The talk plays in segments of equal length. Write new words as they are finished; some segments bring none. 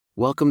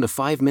Welcome to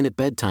 5-Minute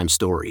Bedtime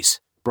Stories,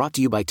 brought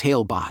to you by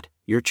Talebot,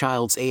 your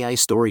child's AI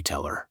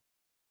storyteller.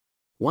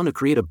 Want to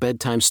create a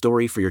bedtime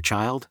story for your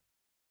child?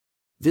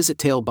 Visit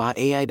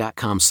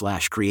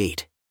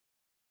talebotai.com/create.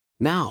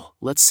 Now,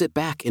 let's sit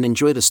back and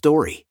enjoy the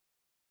story.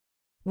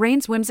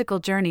 Raine's whimsical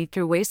journey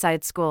through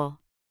Wayside School.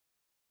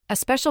 A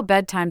special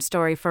bedtime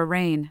story for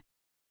Raine.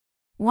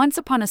 Once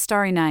upon a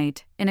starry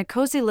night, in a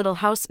cozy little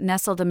house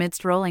nestled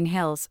amidst rolling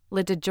hills,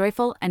 lived a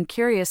joyful and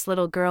curious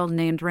little girl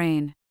named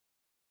Raine.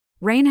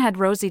 Raine had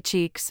rosy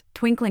cheeks,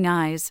 twinkling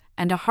eyes,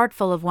 and a heart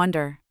full of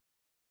wonder.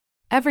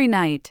 Every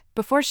night,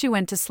 before she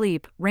went to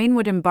sleep, Raine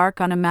would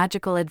embark on a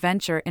magical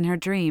adventure in her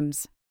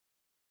dreams.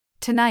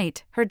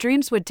 Tonight, her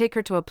dreams would take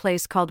her to a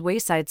place called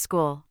Wayside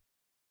School.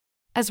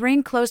 As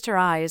Raine closed her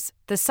eyes,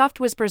 the soft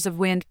whispers of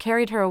wind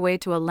carried her away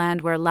to a land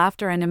where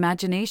laughter and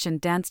imagination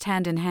danced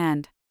hand in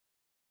hand.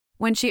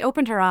 When she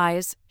opened her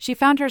eyes, she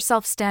found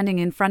herself standing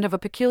in front of a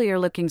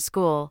peculiar-looking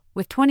school,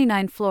 with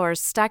 29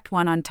 floors stacked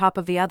one on top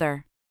of the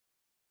other.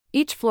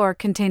 Each floor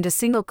contained a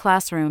single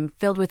classroom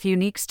filled with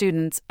unique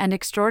students and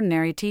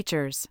extraordinary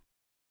teachers.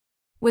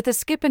 With a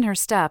skip in her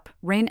step,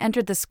 Raine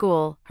entered the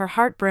school, her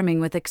heart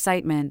brimming with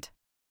excitement.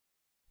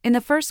 In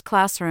the first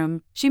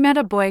classroom, she met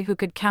a boy who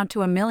could count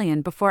to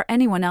 1,000,000 before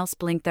anyone else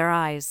blinked their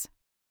eyes.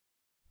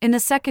 In the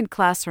second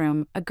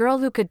classroom, a girl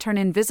who could turn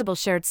invisible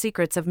shared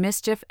secrets of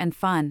mischief and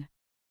fun.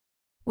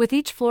 With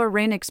each floor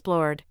Raine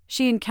explored,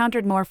 she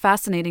encountered more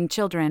fascinating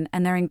children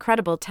and their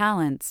incredible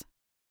talents.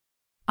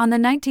 On the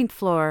 19th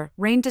floor,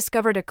 Raine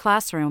discovered a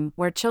classroom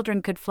where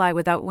children could fly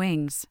without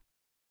wings.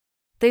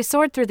 They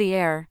soared through the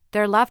air,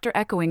 their laughter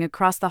echoing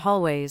across the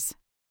hallways.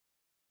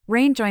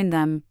 Raine joined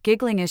them,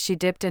 giggling as she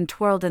dipped and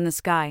twirled in the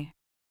sky.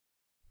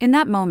 In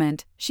that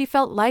moment, she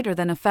felt lighter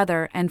than a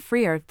feather and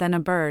freer than a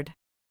bird.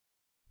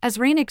 As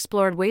Raine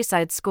explored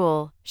Wayside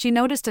School, she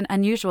noticed an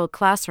unusual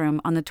classroom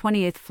on the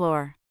 28th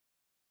floor.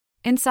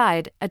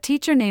 Inside, a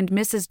teacher named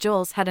Mrs.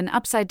 Jules had an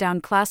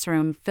upside-down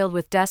classroom filled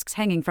with desks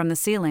hanging from the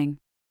ceiling.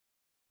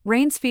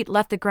 Raine's feet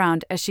left the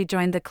ground as she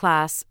joined the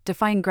class,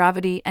 defying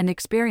gravity and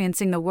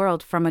experiencing the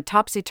world from a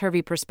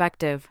topsy-turvy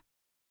perspective.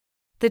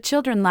 The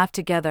children laughed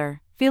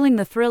together, feeling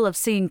the thrill of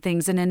seeing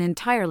things in an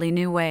entirely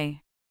new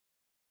way.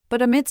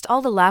 But amidst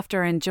all the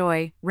laughter and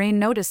joy, Raine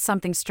noticed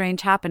something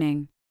strange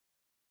happening.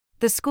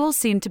 The school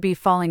seemed to be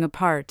falling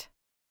apart.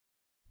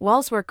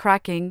 Walls were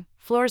cracking,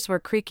 floors were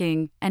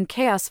creaking, and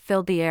chaos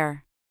filled the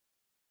air.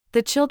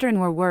 The children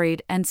were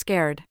worried and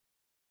scared.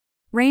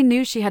 Raine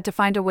knew she had to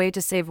find a way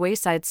to save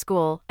Wayside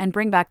School and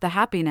bring back the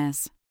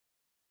happiness.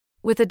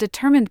 With a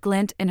determined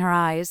glint in her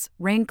eyes,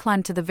 Raine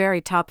climbed to the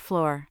very top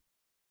floor.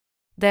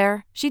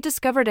 There, she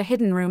discovered a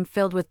hidden room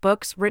filled with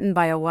books written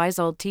by a wise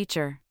old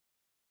teacher.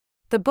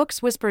 The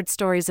books whispered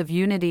stories of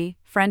unity,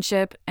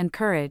 friendship, and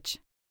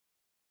courage.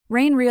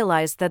 Raine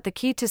realized that the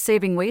key to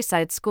saving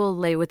Wayside School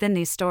lay within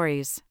these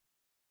stories.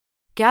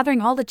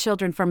 Gathering all the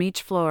children from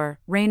each floor,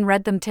 Raine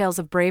read them tales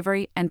of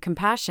bravery and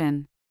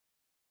compassion.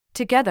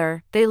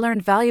 Together, they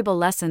learned valuable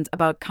lessons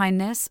about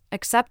kindness,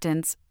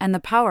 acceptance, and the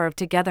power of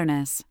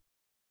togetherness.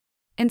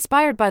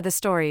 Inspired by the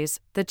stories,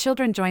 the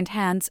children joined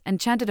hands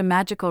and chanted a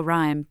magical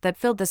rhyme that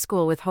filled the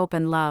school with hope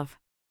and love.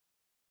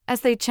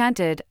 As they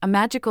chanted, a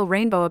magical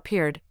rainbow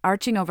appeared,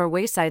 arching over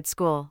Wayside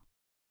School.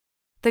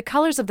 The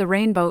colors of the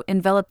rainbow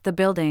enveloped the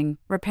building,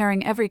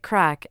 repairing every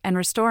crack and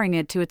restoring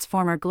it to its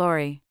former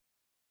glory.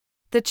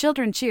 The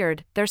children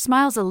cheered, their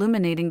smiles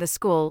illuminating the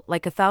school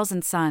like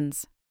 1,000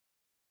 suns.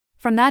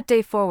 From that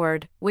day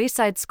forward,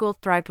 Wayside School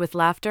thrived with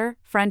laughter,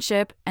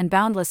 friendship, and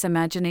boundless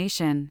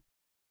imagination.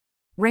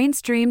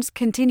 Raine's dreams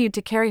continued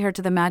to carry her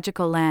to the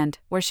magical land,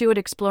 where she would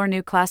explore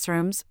new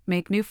classrooms,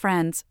 make new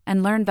friends,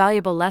 and learn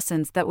valuable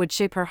lessons that would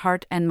shape her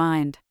heart and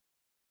mind.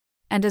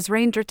 And as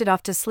Raine drifted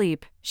off to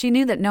sleep, she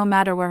knew that no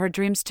matter where her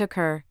dreams took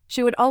her,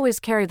 she would always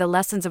carry the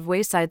lessons of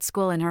Wayside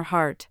School in her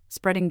heart,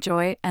 spreading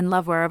joy and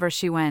love wherever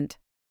she went.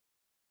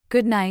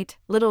 Good night,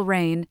 little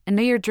Raine, and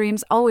may your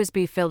dreams always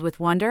be filled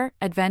with wonder,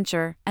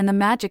 adventure, and the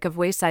magic of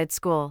Wayside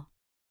School.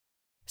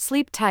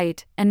 Sleep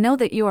tight, and know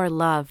that you are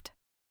loved.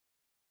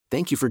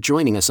 Thank you for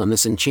joining us on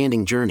this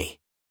enchanting journey.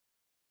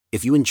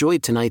 If you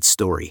enjoyed tonight's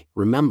story,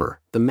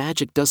 remember, the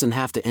magic doesn't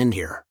have to end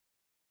here.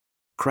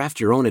 Craft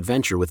your own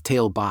adventure with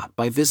Talebot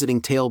by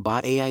visiting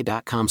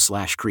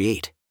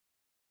talebotai.com/create.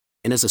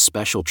 And as a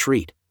special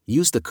treat,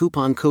 use the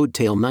coupon code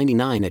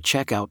TALE99 at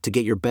checkout to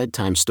get your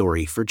bedtime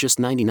story for just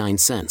 99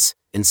 cents,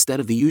 instead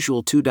of the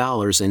usual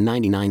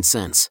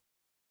 $2.99.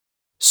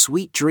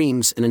 Sweet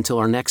dreams, and until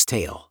our next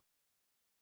tale.